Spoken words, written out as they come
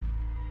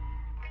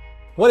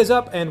What is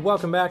up, and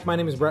welcome back. My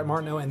name is Brett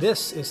Martineau, and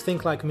this is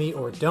Think Like Me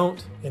or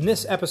Don't. In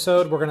this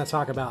episode, we're going to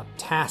talk about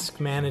task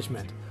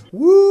management.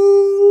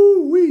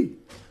 Woo-wee!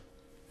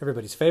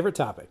 Everybody's favorite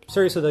topic.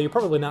 Seriously though, you're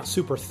probably not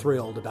super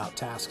thrilled about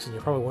tasks, and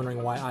you're probably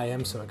wondering why I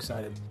am so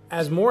excited.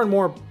 As more and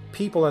more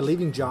people are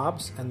leaving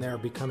jobs and they're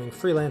becoming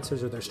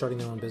freelancers or they're starting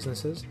their own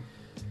businesses,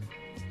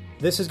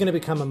 this is going to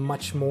become a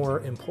much more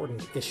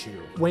important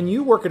issue. When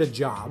you work at a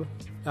job,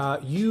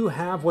 you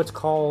have what's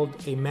called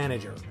a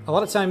manager. A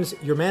lot of times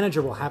your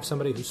manager will have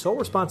somebody whose sole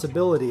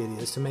responsibility it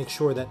is to make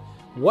sure that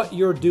what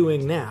you're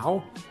doing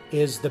now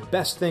is the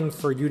best thing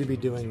for you to be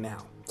doing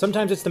now.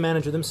 Sometimes it's the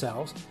manager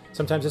themselves,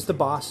 sometimes it's the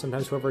boss,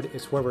 sometimes whoever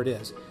it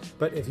is.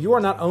 But if you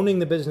are not owning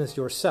the business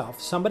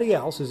yourself, somebody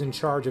else is in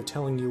charge of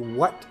telling you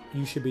what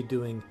you should be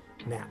doing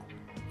now.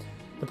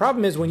 The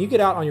problem is when you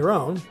get out on your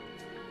own,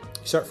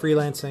 you start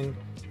freelancing,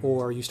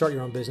 or you start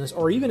your own business,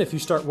 or even if you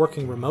start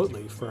working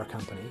remotely for a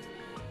company,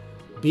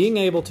 being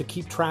able to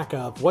keep track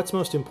of what's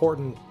most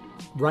important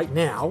right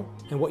now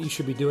and what you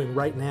should be doing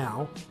right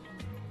now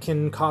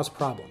can cause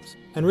problems.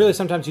 And really,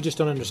 sometimes you just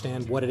don't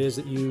understand what it is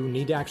that you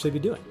need to actually be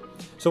doing.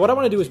 So what I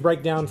want to do is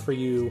break down for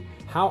you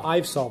how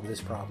I've solved this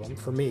problem.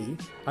 For me,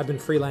 I've been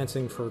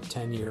freelancing for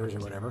 10 years or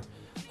whatever,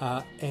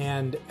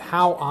 and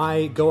how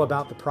I go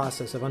about the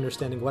process of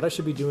understanding what I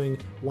should be doing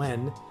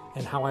when,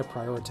 and how I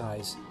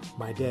prioritize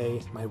my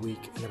day, my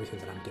week, and everything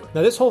that I'm doing.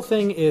 Now, this whole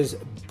thing is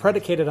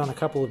predicated on a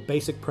couple of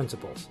basic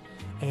principles,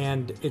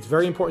 and it's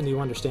very important that you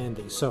understand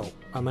these. So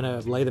I'm going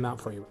to lay them out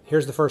for you.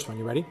 Here's the first one.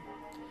 You ready?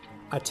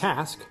 A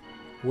task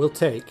will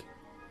take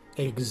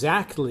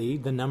exactly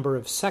the number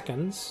of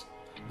seconds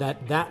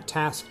that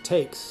task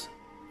takes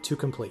to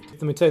complete.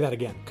 Let me say that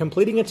again.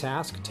 Completing a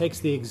task takes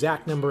the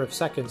exact number of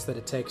seconds that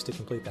it takes to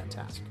complete that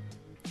task.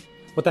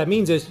 What that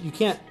means is you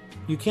can't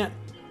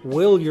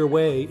will your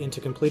way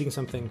into completing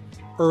something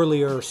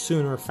earlier,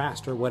 sooner,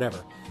 faster, whatever.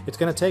 It's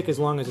going to take as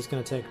long as it's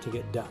going to take to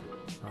get done.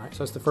 All right, so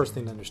that's the first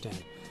thing to understand.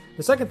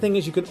 The second thing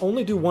is you can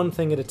only do one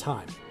thing at a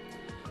time.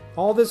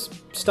 All this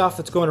stuff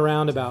that's going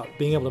around about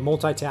being able to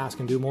multitask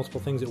and do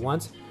multiple things at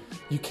once,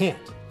 you can't.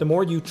 The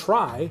more you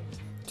try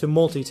to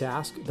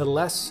multitask, the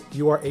less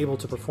you are able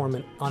to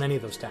perform on any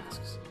of those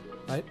tasks,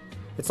 right?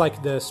 It's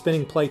like the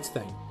spinning plates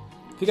thing.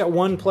 If you got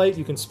one plate,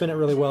 you can spin it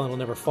really well and it'll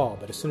never fall.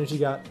 But as soon as you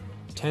got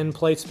 10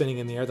 plates spinning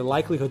in the air, the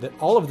likelihood that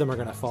all of them are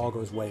going to fall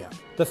goes way up.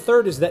 The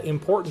third is that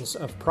importance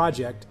of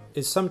project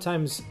is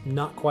sometimes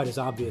not quite as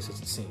obvious as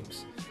it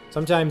seems.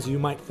 Sometimes you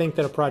might think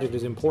that a project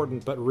is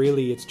important, but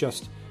really it's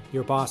just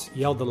your boss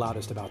yelled the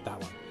loudest about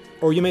that one.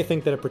 Or you may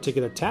think that a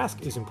particular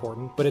task is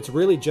important, but it's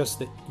really just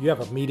that you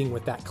have a meeting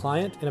with that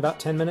client in about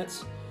 10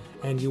 minutes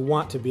and you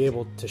want to be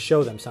able to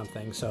show them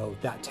something, so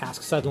that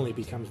task suddenly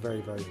becomes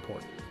very, very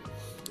important.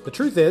 The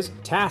truth is,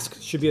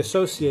 tasks should be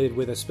associated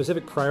with a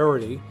specific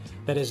priority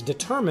that is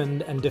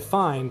determined and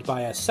defined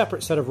by a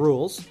separate set of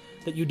rules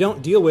that you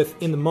don't deal with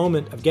in the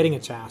moment of getting a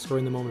task or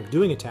in the moment of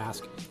doing a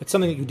task. It's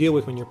something that you deal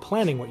with when you're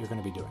planning what you're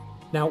going to be doing.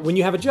 Now, when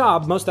you have a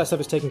job, most of that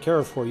stuff is taken care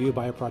of for you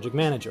by a project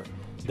manager.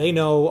 They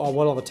know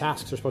what all the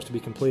tasks are supposed to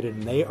be completed,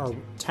 and they are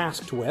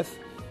tasked with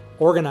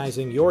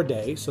organizing your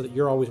day so that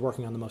you're always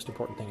working on the most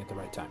important thing at the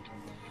right time.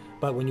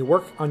 But when you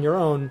work on your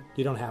own,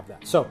 you don't have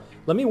that. So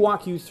let me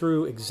walk you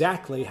through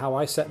exactly how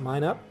I set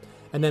mine up.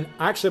 And then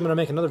actually I'm going to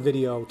make another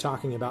video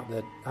talking about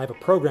that. I have a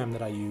program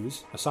that I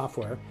use, a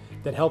software,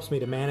 that helps me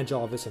to manage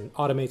all of this and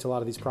automates a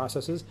lot of these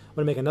processes. I'm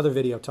going to make another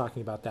video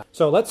talking about that.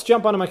 So let's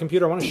jump onto my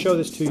computer. I want to show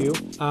this to you.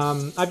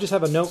 I just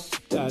have a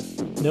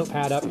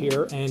notepad up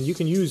here, and you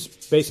can use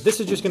basically,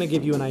 this is just going to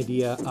give you an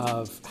idea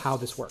of how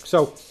this works.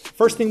 So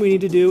first thing we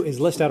need to do is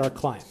list out our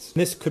clients.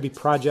 This could be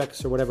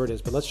projects or whatever it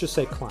is, but let's just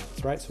say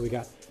clients, right? So we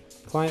got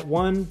client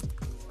 1,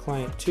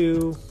 client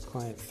 2,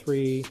 client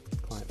 3,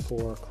 client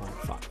 4, client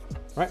 5.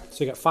 Right?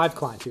 So you got 5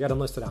 clients. You got them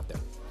listed out there.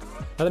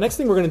 Now the next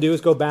thing we're going to do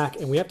is go back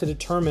and we have to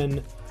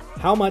determine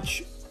how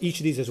much each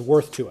of these is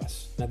worth to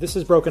us. Now this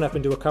is broken up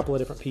into a couple of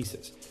different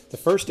pieces. The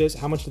first is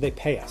how much do they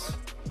pay us?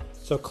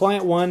 So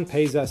client 1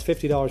 pays us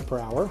 $50 per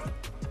hour.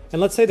 And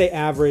let's say they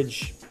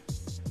average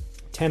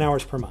 10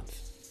 hours per month.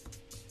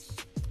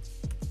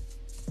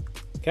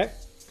 Okay?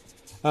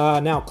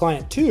 Now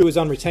client 2 is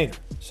on retainer.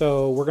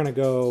 So we're going to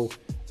go,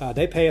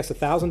 they pay us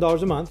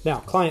 $1,000 a month. Now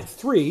client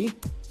 3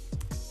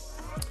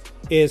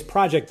 is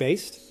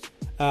project-based.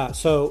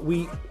 So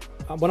what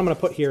I'm going to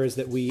put here is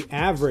that we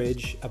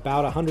average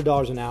about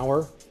 $100 an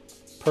hour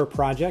per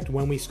project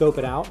when we scope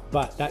it out,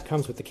 but that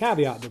comes with the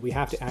caveat that we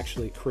have to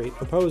actually create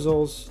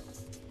proposals.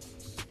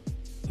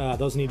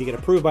 Those need to get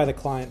approved by the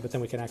client, but then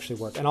we can actually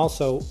work. And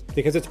also,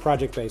 because it's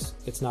project-based,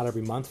 it's not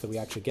every month that we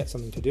actually get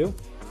something to do.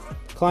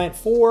 Client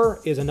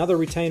 4 is another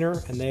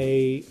retainer, and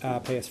they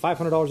pay us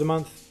 $500 a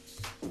month.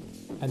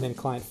 And then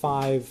client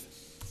 5,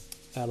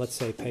 let's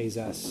say, pays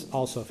us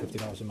also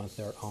 $50 a month.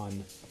 They're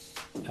on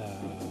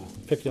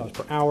 $50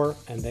 per hour,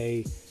 and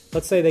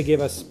let's say they give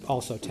us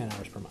also 10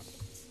 hours per month.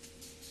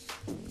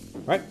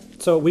 Right?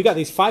 So we got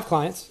these 5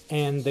 clients,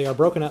 and they are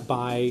broken up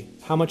by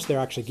how much they're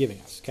actually giving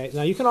us. Okay.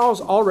 Now you can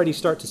already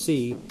start to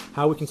see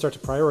how we can start to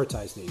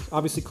prioritize these.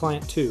 Obviously,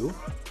 client 2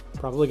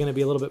 probably going to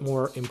be a little bit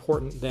more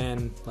important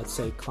than, let's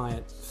say,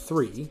 client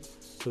 3,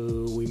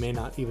 who we may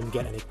not even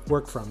get any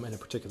work from in a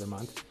particular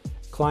month.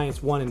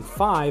 Clients 1 and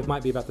 5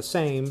 might be about the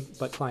same,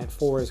 but client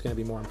 4 is going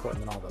to be more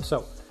important than all those.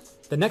 So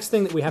the next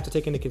thing that we have to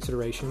take into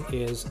consideration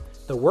is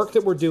the work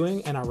that we're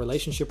doing and our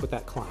relationship with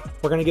that client.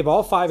 We're going to give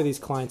all 5 of these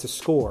clients a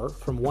score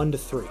from 1 to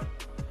 3.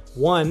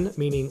 1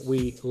 meaning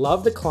we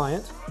love the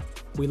client,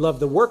 we love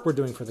the work we're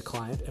doing for the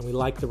client, and we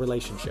like the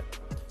relationship.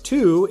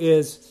 2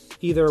 is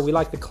either we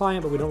like the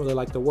client but we don't really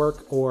like the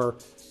work, or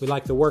we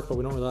like the work but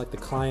we don't really like the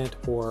client,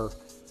 or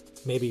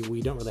maybe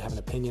we don't really have an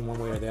opinion one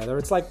way or the other.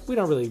 It's like we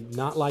don't really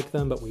not like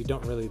them, but we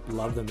don't really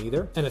love them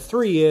either. And a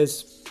 3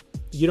 is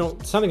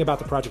something about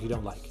the project you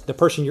don't like. The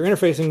person you're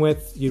interfacing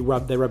with, they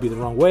rub you the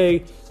wrong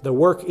way. The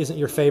work isn't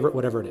your favorite,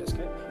 whatever it is.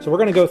 Okay? So we're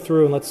going to go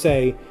through and let's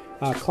say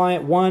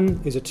client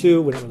 1 is a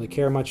 2. We don't really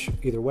care much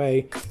either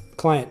way.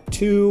 Client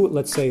 2,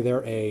 let's say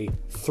they're a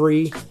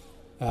 3.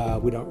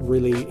 We don't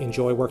really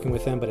enjoy working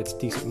with them, but it's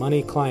decent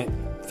money. Client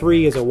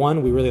 3 is a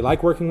 1. We really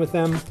like working with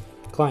them.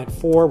 Client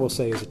 4 we'll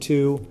say is a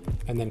 2,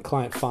 and then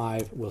client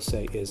 5 we'll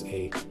say is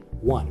a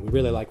 1. We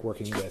really like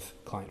working with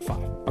client 5.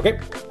 Okay?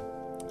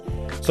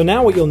 So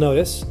now what you'll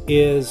notice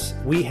is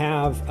we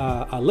have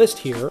a list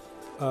here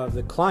of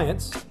the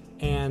clients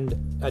and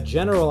a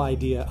general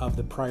idea of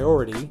the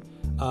priority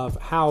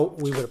of how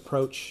we would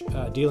approach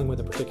dealing with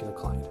a particular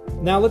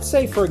client. Now let's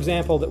say, for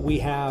example, that we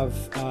have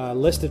a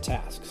list of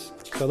tasks.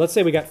 So let's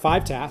say we got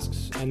 5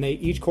 tasks, and they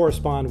each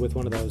correspond with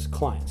one of those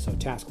clients. So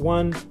task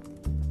 1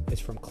 is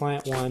from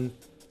client 1,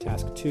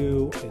 task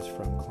 2 is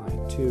from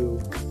client 2,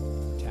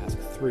 task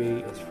 3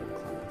 is from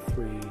client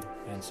 3,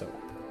 and so on.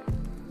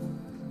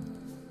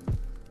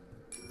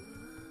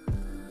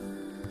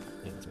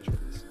 And let's make sure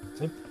it's the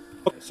same.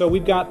 Okay, so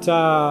we've got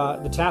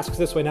the tasks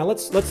this way. Now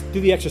let's do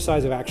the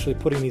exercise of actually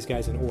putting these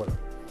guys in order.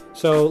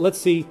 So let's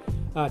see,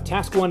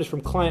 task 1 is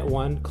from client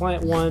 1.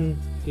 Client 1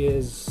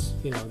 is,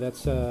 actually,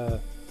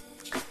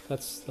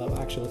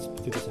 let's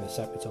do this in a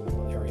separate, its own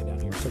little area down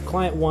here. So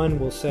client 1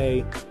 will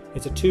say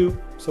it's a 2,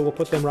 so we'll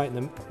put them right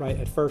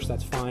at first.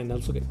 That's fine. Now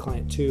let's look at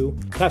client 2.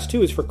 Task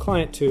 2 is for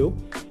client 2,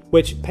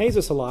 which pays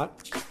us a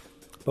lot,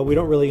 but we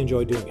don't really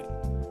enjoy doing it.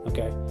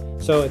 Okay,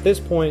 so at this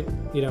point,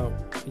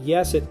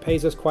 yes, it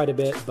pays us quite a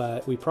bit,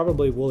 but we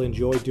probably will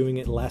enjoy doing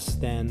it less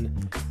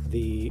than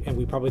and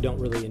we probably don't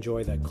really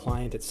enjoy the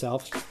client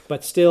itself.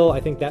 But still, I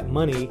think that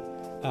money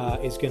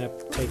is going to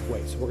take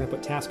away. So we're going to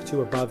put task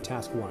 2 above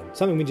task 1.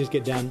 Something we just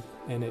get done,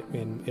 and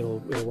it'll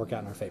work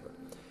out in our favor.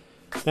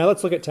 Now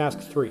let's look at task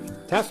 3.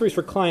 Task 3 is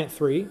for client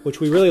 3, which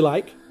we really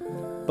like,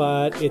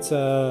 but it's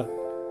this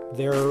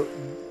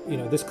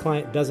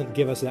client doesn't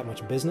give us that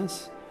much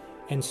business,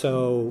 and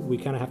so we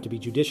kind of have to be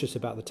judicious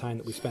about the time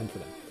that we spend for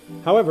them.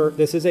 However,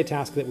 this is a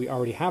task that we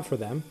already have for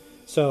them,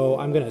 so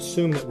I'm going to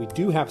assume that we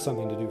do have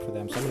something to do for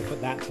them, so I'm going to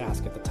put that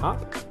task at the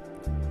top.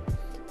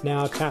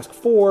 Now task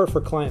 4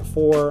 for client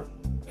 4,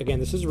 again,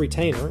 this is a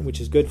retainer, which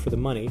is good for the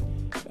money.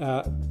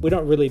 We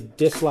don't really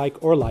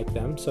dislike or like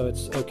them, so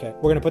it's okay.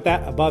 We're going to put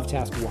that above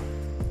task 1.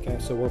 Okay,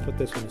 so we'll put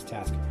this one as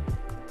task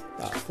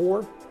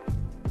 4.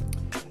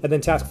 And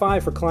then task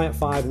 5 for client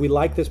 5, we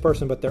like this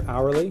person, but they're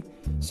hourly,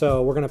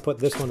 so we're going to put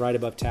this one right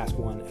above task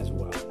 1 as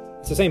well.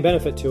 It's the same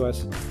benefit to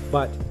us,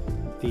 but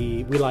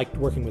we like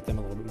working with them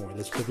a little bit more.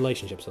 The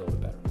relationship's a little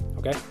bit better.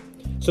 Okay,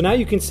 so now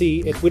you can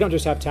see if we don't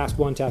just have task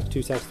 1, task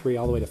 2, task 3,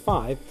 all the way to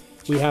 5,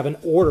 we have an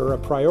order, a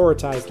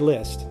prioritized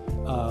list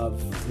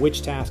of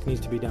which task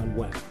needs to be done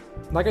when.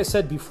 Like I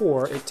said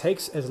before, it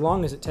takes as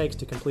long as it takes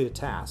to complete a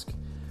task.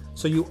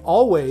 So you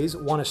always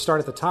want to start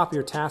at the top of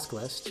your task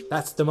list.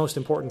 That's the most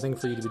important thing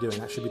for you to be doing.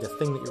 That should be the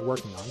thing that you're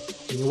working on,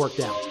 and you work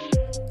down.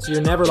 So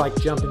you're never like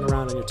jumping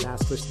around on your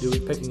task list,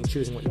 picking and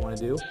choosing what you want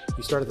to do.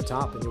 You start at the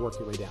top and you work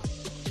your way down.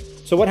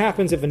 So what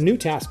happens if a new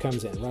task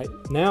comes in, right?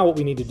 Now what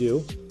we need to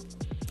do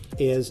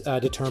is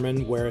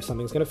determine where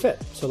something's going to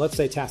fit. So let's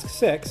say task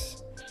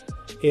 6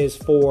 is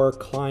for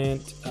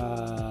client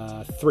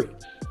 3,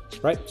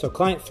 right? So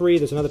client 3,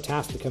 there's another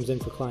task that comes in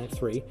for client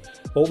 3.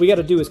 Well, what we got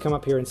to do is come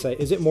up here and say,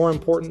 is it more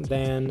important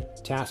than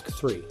task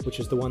 3, which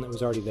is the one that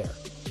was already there?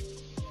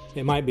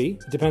 It might be.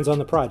 It depends on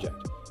the project.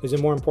 Is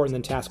it more important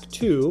than task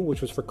 2,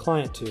 which was for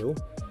client 2?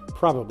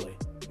 Probably.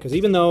 Because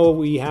even though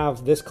we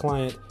have this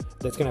client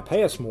that's going to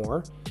pay us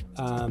more,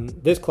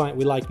 this client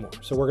we like more.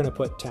 So we're going to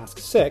put task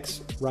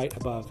 6 right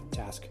above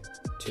task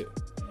 2.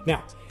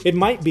 Now, it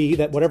might be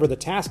that whatever the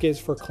task is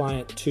for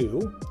client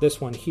 2,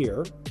 this one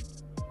here,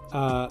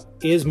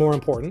 is more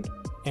important,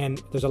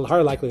 and there's a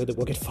higher likelihood that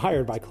we'll get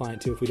fired by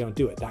client 2 if we don't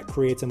do it. That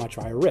creates a much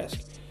higher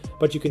risk.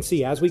 But you can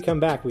see as we come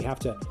back, we have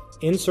to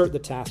insert the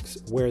tasks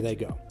where they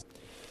go.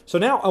 So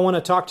now I want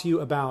to talk to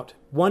you about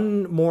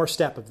one more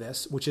step of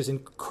this, which is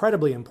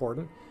incredibly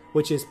important,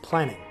 which is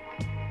planning.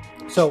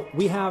 So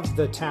we have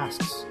the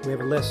tasks, we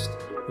have a list,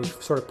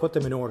 we've sort of put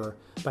them in order,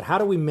 but how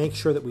do we make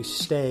sure that we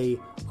stay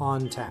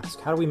on task?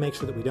 How do we make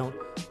sure that we don't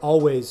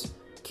always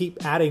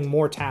keep adding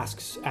more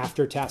tasks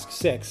after task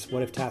 6?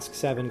 What if task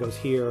 7 goes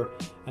here,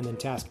 and then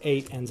task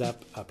 8 ends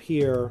up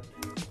here,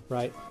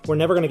 right? We're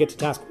never going to get to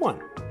task 1,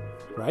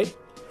 right?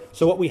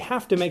 So what we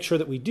have to make sure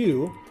that we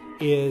do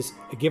is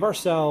give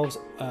ourselves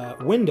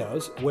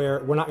windows where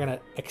we're not going to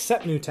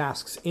accept new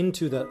tasks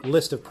into the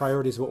list of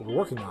priorities of what we're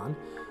working on.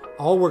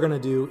 All we're going to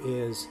do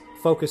is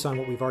focus on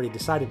what we've already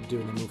decided to do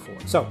and then move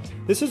forward. So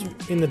this is,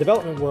 in the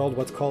development world,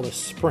 what's called a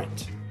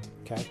sprint.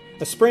 Okay?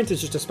 A sprint is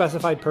just a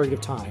specified period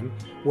of time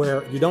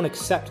where you don't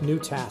accept new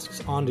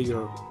tasks onto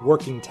your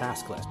working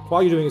task list.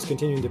 All you're doing is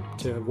continuing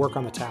to work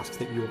on the tasks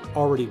that you've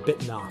already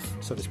bitten off,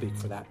 so to speak,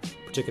 for that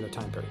particular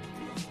time period.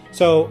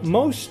 So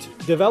most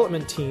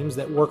development teams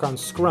that work on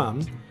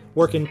Scrum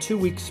work in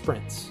 2-week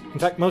sprints. In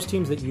fact, most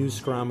teams that use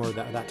Scrum or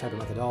that type of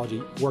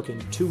methodology work in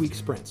 2-week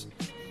sprints.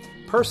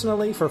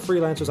 Personally, for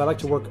freelancers, I like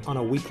to work on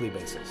a weekly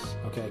basis,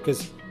 okay?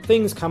 Because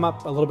things come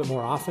up a little bit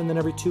more often than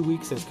every 2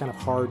 weeks, and it's kind of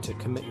hard to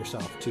commit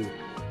yourself to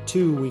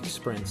 2-week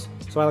sprints.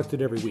 So I like to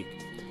do it every week.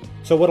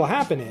 So what'll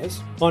happen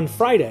is, on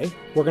Friday,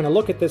 we're going to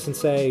look at this and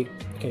say,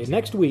 okay,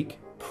 next week,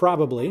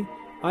 probably,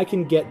 I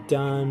can get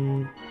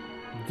done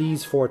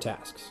these 4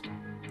 tasks.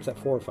 Is that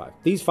 4 or 5?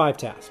 These 5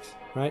 tasks,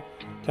 right?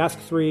 Task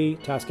 3,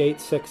 task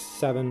 8, 6,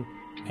 7,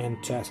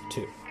 and task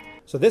 2.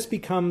 So this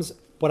becomes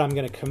what I'm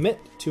going to commit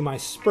to my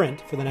sprint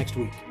for the next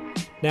week.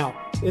 Now,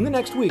 in the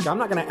next week, I'm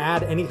not going to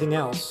add anything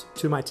else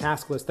to my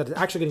task list that is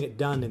actually going to get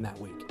done in that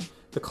week.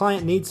 If the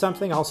client needs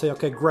something, I'll say,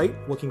 okay, great,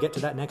 we can get to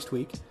that next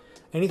week.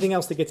 Anything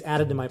else that gets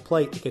added to my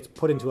plate, it gets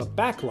put into a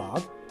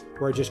backlog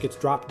where it just gets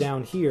dropped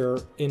down here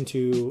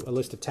into a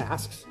list of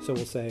tasks. So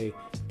we'll say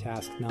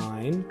task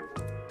 9,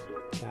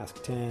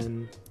 task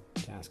 10,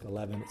 task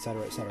 11,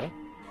 etc., etc.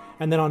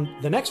 And then on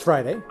the next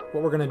Friday,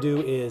 what we're going to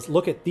do is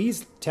look at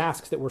these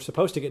tasks that were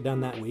supposed to get done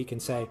that week and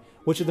say,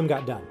 which of them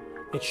got done?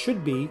 It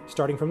should be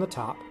starting from the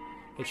top.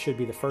 It should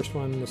be the first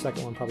one, the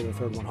second one, probably the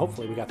third one.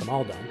 Hopefully we got them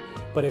all done.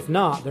 But if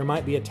not, there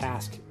might be a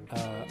task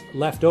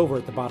left over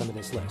at the bottom of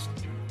this list.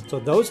 So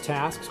those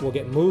tasks will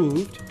get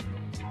moved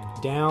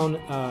down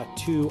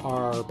to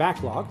our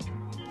backlog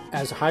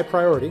as a high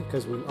priority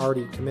because we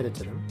already committed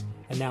to them.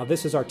 And now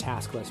this is our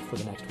task list for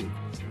the next week.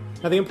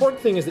 Now, the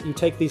important thing is that you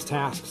take these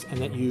tasks and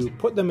that you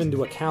put them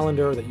into a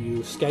calendar, that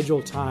you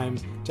schedule time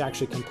to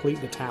actually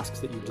complete the tasks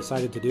that you've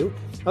decided to do.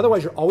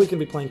 Otherwise, you're always going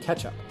to be playing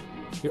catch up.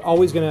 You're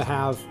always going to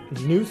have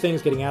new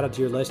things getting added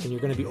to your list, and you're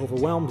going to be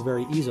overwhelmed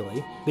very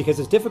easily because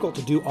it's difficult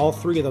to do all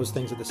 3 of those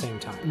things at the same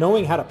time.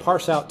 Knowing how to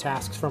parse out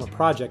tasks from a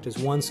project is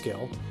one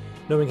skill.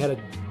 Knowing how to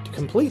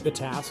complete the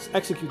tasks,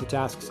 execute the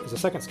tasks is a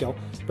second skill,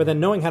 but then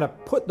knowing how to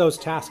put those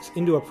tasks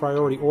into a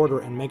priority order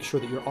and make sure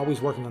that you're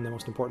always working on the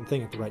most important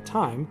thing at the right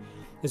time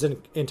is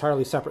an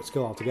entirely separate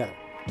skill altogether.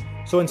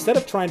 So instead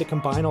of trying to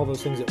combine all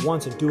those things at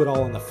once and do it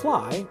all on the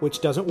fly, which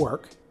doesn't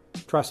work,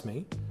 trust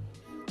me,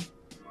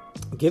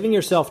 giving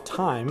yourself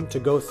time to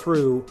go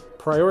through,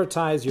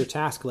 prioritize your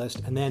task list,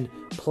 and then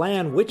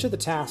plan which of the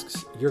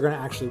tasks you're going to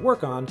actually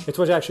work on, it's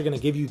what's actually going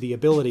to give you the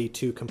ability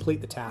to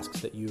complete the tasks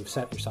that you've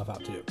set yourself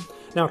out to do.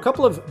 Now, a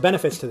couple of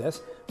benefits to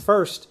this.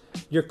 First,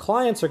 your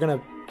clients are going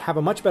to have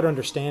a much better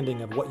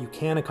understanding of what you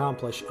can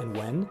accomplish and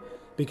when,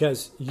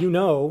 because you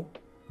know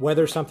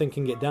whether something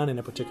can get done in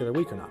a particular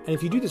week or not. And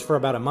if you do this for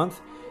about a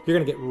month, you're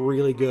going to get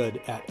really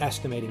good at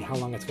estimating how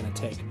long it's going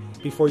to take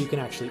before you can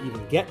actually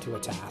even get to a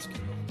task,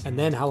 and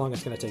then how long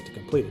it's going to take to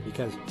complete it,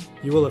 because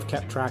you will have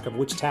kept track of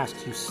which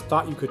tasks you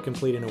thought you could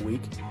complete in a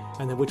week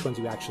and then which ones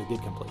you actually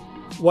did complete.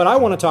 What I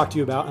want to talk to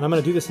you about, and I'm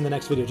going to do this in the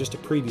next video just to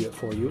preview it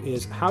for you,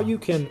 is how you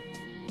can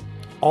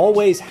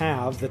always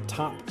have the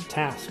top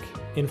task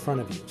in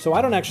front of you. So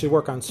I don't actually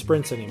work on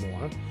sprints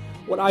anymore.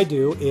 What I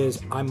do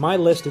is my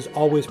list is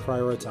always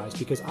prioritized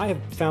because I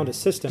have found a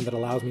system that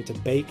allows me to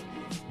bake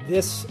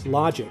this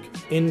logic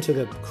into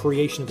the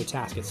creation of the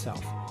task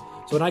itself.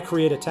 So when I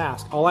create a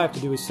task, all I have to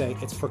do is say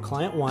it's for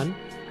client 1,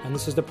 and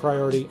this is the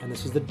priority, and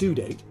this is the due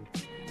date,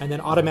 and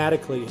then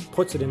automatically it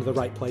puts it into the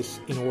right place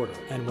in order.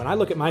 And when I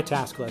look at my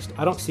task list,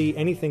 I don't see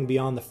anything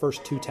beyond the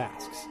first 2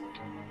 tasks.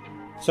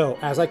 So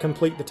as I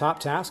complete the top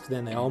task,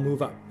 then they all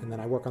move up, and then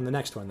I work on the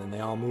next one, then they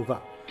all move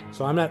up.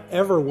 So I'm not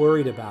ever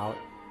worried about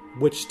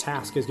which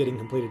task is getting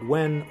completed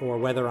when or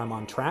whether I'm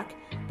on track,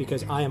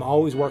 because I am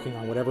always working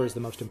on whatever is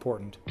the most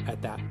important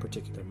at that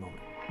particular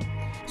moment.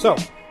 So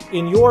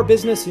in your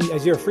business,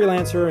 as you're a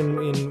freelancer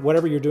and in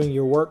whatever you're doing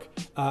your work,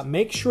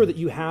 make sure that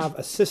you have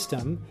a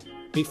system.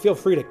 Feel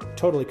free to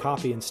totally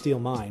copy and steal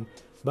mine,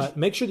 but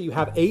make sure that you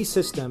have a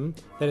system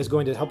that is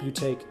going to help you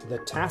take the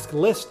task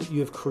list that you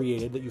have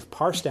created, that you've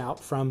parsed out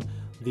from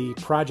the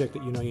project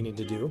that you know you need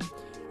to do,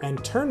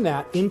 and turn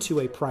that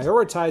into a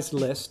prioritized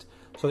list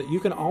so that you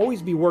can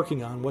always be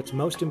working on what's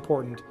most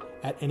important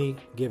at any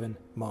given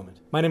moment.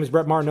 My name is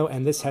Brett Martineau,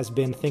 and this has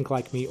been Think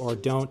Like Me or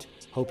Don't.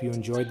 Hope you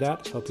enjoyed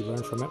that. Hope you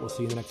learned from it. We'll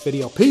see you in the next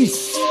video.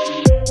 Peace!